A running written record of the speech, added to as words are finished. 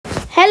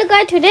Hello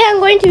guys, today I'm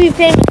going to be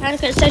playing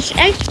Ascension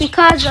X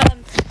because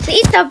the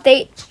Easter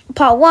update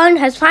part 1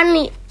 has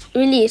finally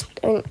released.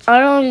 And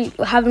I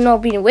have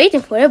not been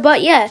waiting for it,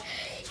 but yeah,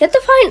 you have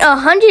to find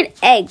 100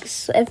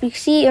 eggs. If you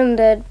see on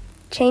the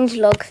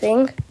changelog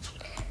thing,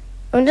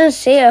 it doesn't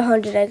say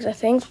 100 eggs, I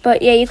think,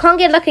 but yeah, you can't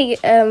get lucky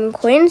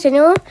coins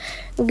anymore.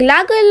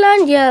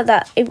 Glagaland, yeah,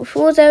 that it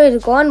was area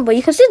is gone, but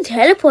you can still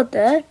teleport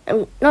there.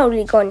 Not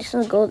really gone, you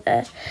still go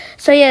there.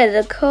 So yeah,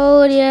 the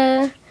code,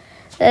 yeah.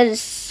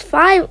 There's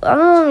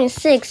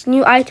 6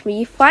 new items.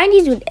 You find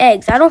these with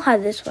eggs. I don't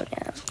have this one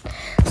yet.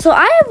 So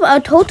I have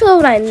a total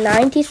of like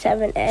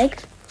 97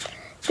 eggs.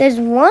 There's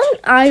one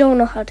I don't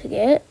know how to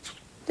get.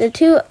 The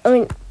two,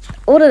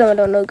 all of them I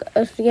don't know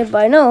how to get,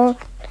 but I know,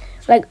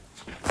 like,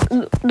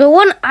 the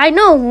one, I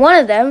know one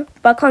of them,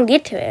 but I can't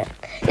get to it.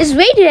 This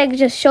rated egg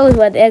just shows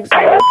where the eggs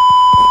are.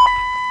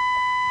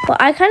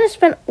 But I kind of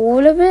spent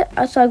all of it,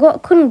 so I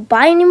couldn't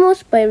buy anymore,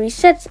 but it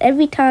resets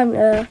every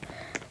time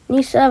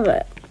new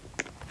server.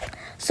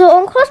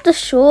 So across the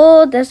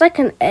shore, there's like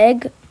an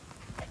egg.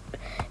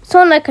 It's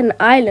on like an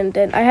island,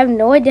 and I have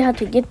no idea how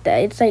to get there.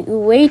 It's like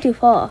way too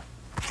far.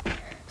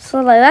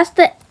 So like that's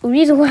the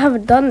reason why I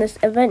haven't done this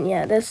event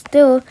yet. There's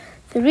still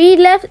 3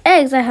 left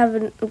eggs I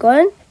haven't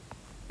gotten.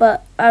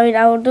 But I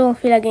don't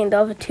feel like getting the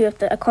other 2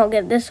 if I can't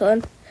get this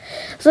one.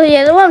 So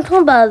yeah, the one I'm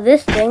talking about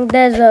this thing,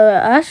 there's a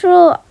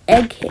actual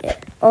egg here.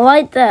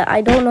 Right there.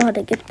 I don't know how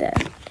to get there.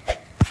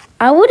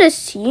 I would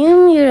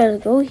assume you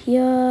just go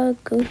here,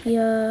 go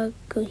here,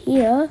 go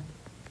here.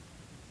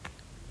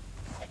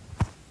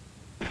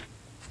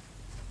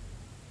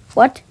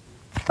 What?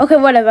 Okay,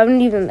 whatever. I'm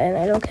leaving then.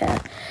 I don't care.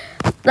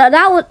 That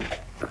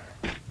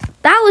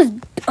was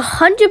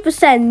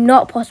 100%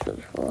 not possible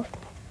before.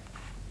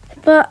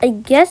 But I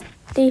guess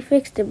they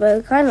fixed it. But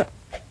it's kind of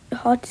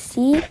hard to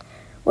see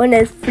when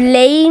there's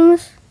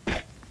flames.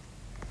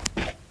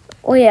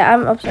 Oh yeah,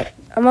 I'm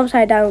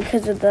upside down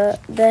because of the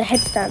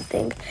headstand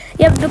thing.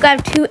 Yep, look, I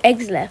have 2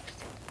 eggs left.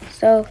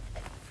 So,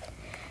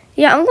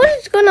 yeah, I'm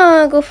just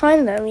gonna go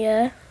find them,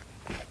 yeah.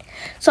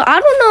 So, I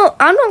don't know.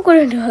 I'm not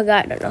going to do a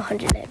guide on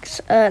 100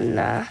 eggs.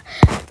 Nah.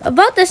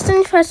 About the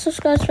 75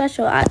 subscribe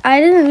special, I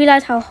didn't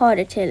realize how hard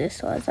a tier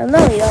this was. I'm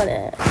not really on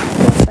it.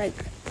 Just like,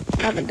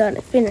 I haven't done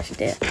it,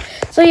 finished it.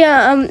 So,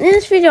 yeah, in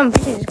this video, I'm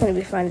basically just going to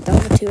be finding the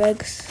other 2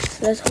 eggs.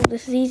 So let's hope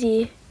this is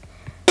easy.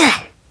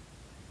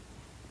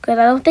 Because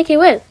I don't think it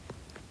will.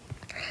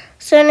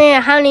 So anyway, I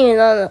haven't even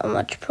done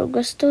much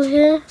progress still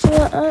here.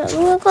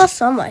 We've got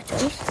some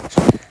items.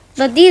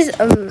 But these,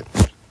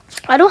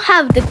 I don't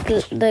have the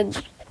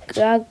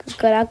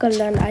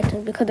Glagaland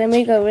items because they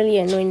make a really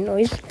annoying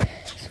noise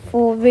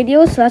for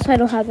videos. So that's why I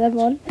don't have them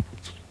on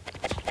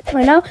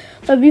right now.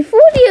 But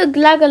before the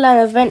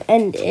Glagaland event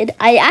ended,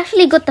 I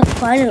actually got the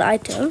final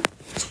item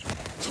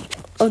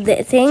of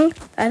the thing.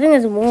 I think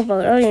there's more,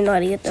 but I don't even know how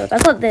to get those. I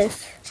got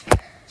this.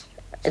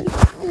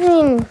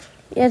 Yeah,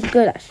 it's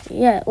good actually.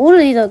 Yeah, all of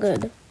these are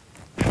good.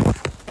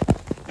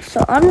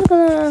 So I'm just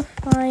gonna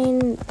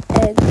find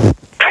eggs.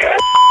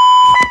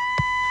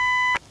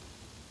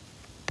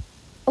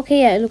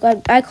 Okay, yeah, look,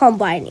 I can't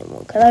buy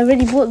anymore because I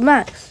already bought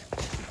max.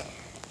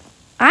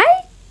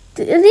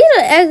 These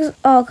eggs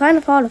are kind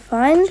of hard to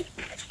find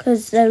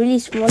because they're really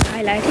small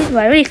highlighted, but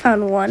I already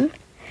found one.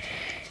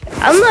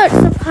 I'm not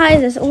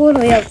surprised it's all the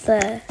way up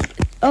there.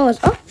 Oh,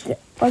 it's up there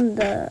on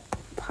the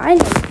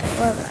pylon.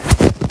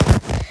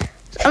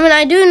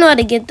 I do know how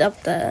to get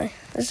up there.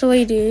 That's what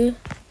you do.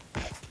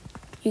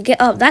 You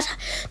get up. That's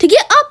to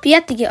get up. You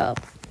have to get up.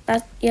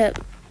 Yeah.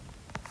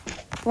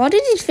 Why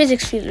did these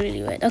physics feel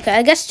really weird? Okay,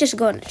 I guess just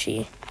go on the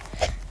tree.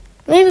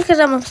 Maybe because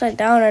I'm upside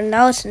down and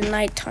now it's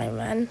nighttime,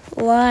 man.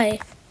 Why?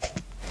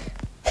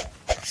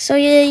 So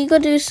yeah, you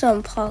gotta do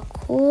some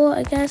parkour,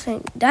 I guess.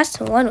 That's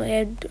the one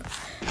way.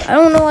 I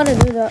don't know how to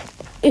do that.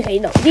 Okay,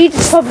 no. You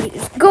just probably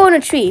just go on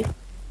a tree.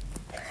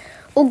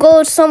 Or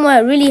go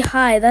somewhere really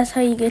high. That's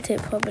how you get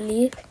it,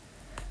 probably.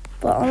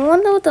 But I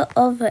wonder what the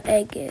other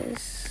egg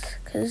is.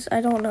 Because I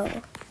don't know.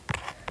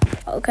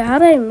 Okay, how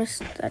did I miss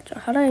that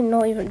jump? How did I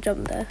not even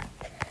jump there?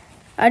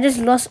 I just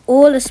lost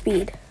all the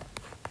speed.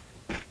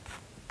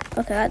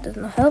 Okay, that does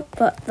not help.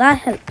 But that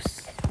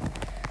helps.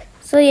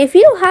 So yeah, if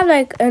you don't have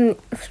like a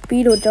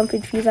speed or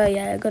jumping feature,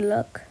 yeah, good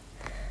luck.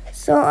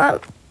 So I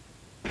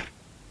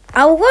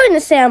was going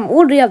to say I'm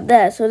all the way up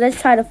there. So let's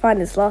try to find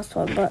this last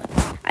one. But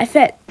I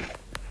fell.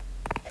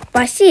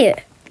 But I see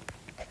it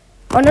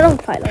on a long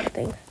pylon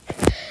thing.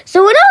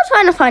 So when I was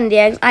trying to find the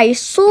eggs, I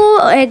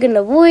saw an egg in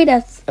the void.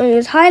 It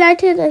was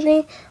highlighted, I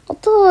think. I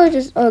thought it was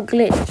just a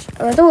glitch.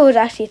 I thought it was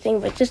actually a thing,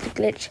 but it's just a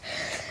glitch.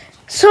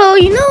 So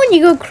you know when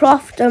you go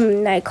craft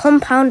like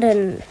compound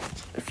and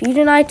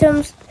fusion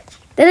items,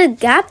 there's a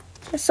gap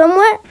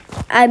somewhere,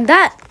 and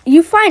that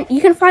you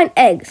can find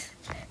eggs.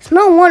 It's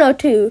not 1 or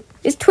 2.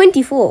 It's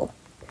 24.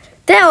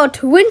 There are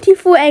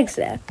 24 eggs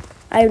there.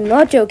 I'm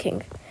not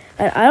joking.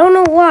 And I don't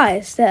know why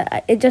it's there.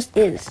 It just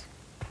is.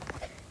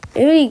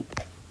 It really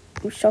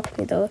shocked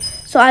me though.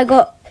 So I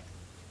got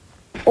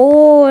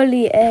all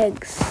the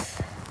eggs.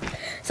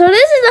 So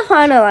this is the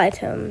final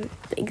item.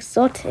 The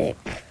exotic.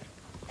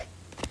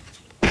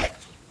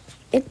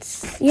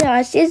 yeah,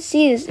 I did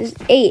see this is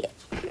 8.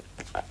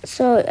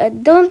 So I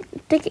don't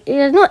think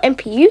there's no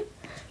NPU,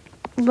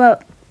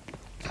 but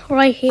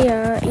right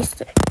here is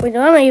wait,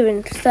 I'm not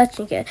even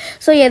searching it.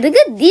 So yeah, they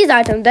get these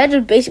items. They're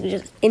just basically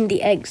just in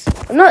the eggs.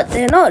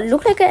 They're not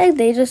look like an egg.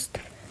 They just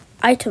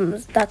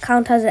items that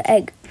count as an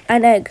egg.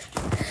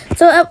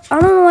 So I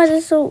don't know why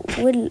there's so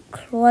weird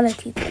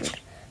quality thing.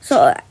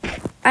 So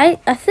I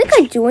think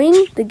I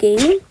joined the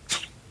game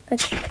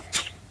like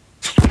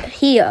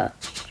here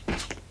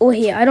or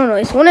here. I don't know.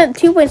 It's one at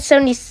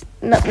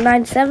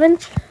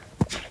 2.97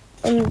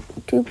 and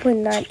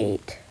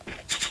 2.98.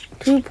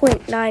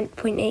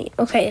 2.9.8.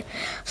 Okay,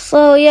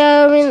 so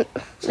yeah, I mean,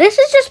 this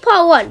is just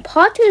part 1.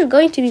 Part 2 is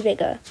going to be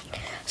bigger.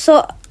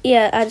 So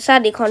yeah, I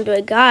sadly can't do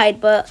a guide,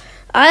 but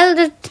I'll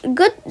just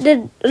get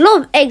a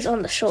lot of eggs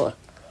on the shore,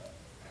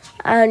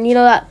 and you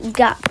know that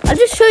gap. I'll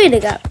just show you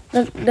the gap,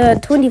 the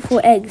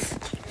 24 eggs.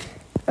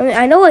 I mean,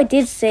 I know I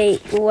did say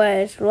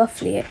where it's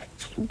roughly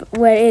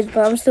where it is,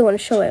 but I'm still going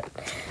to show it.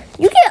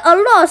 You get a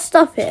lot of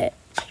stuff here.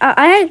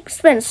 I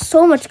spent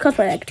so much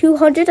cosmetic, like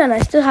 200, and I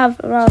still have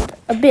around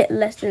a bit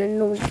less than I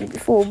normally did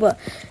before, but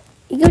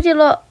it gives you a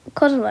lot of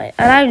cosmetic,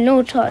 and I have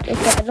no charge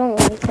if I don't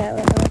really care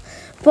right now.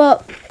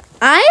 But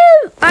I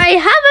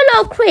have a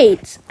lot of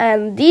crates,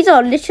 and these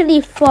are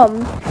literally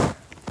from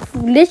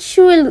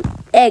literal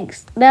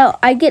eggs. Now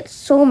I get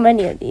so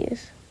many of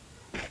these.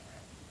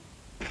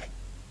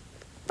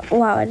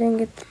 Wow, I didn't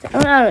get.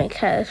 I don't really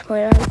care at this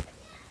point.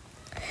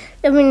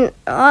 I mean,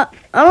 I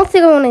don't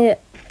think I want to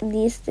get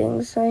these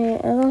things. I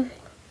don't.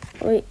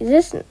 Wait, is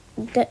this?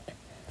 Okay,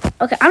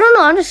 I don't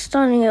know. I'm just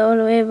starting it all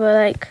the way, but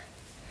like,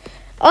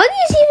 are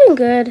these even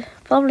good?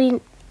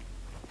 Probably.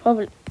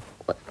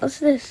 What's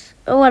this?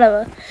 Or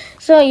whatever.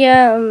 So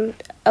yeah,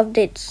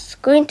 updates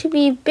going to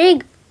be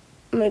big.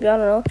 Maybe I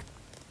don't know.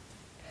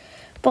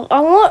 But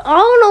I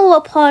don't know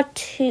what part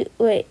 2.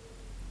 Wait.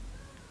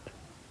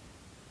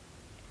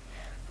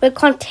 We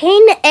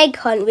contain the egg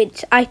hunt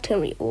with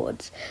item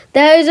rewards.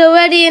 There is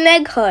already an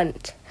egg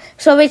hunt.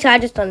 So basically I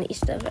just done the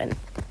Easter event.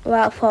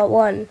 Well, part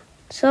 1.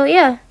 So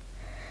yeah.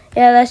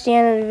 Yeah, that's the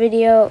end of the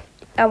video.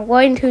 I'm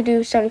going to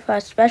do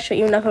 75 special,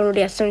 even if I'm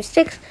already at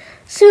 76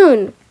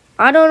 soon.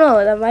 I don't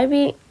know. That might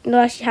be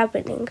not actually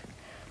happening.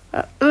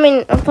 I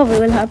mean, it probably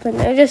will happen.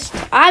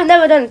 I've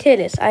never done a tier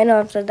list. I know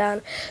I'm so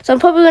down. So I'm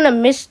probably going to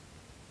miss.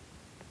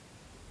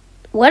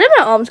 Where did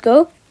my arms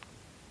go?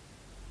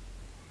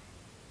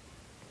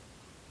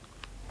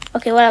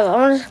 Okay, whatever.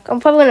 I'm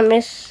probably going to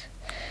miss,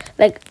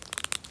 like,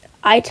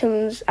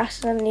 items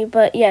accidentally.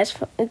 But yeah, it's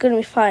going to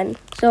be fine.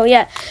 So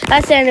yeah,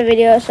 that's the end of the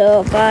video.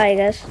 So bye,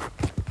 guys.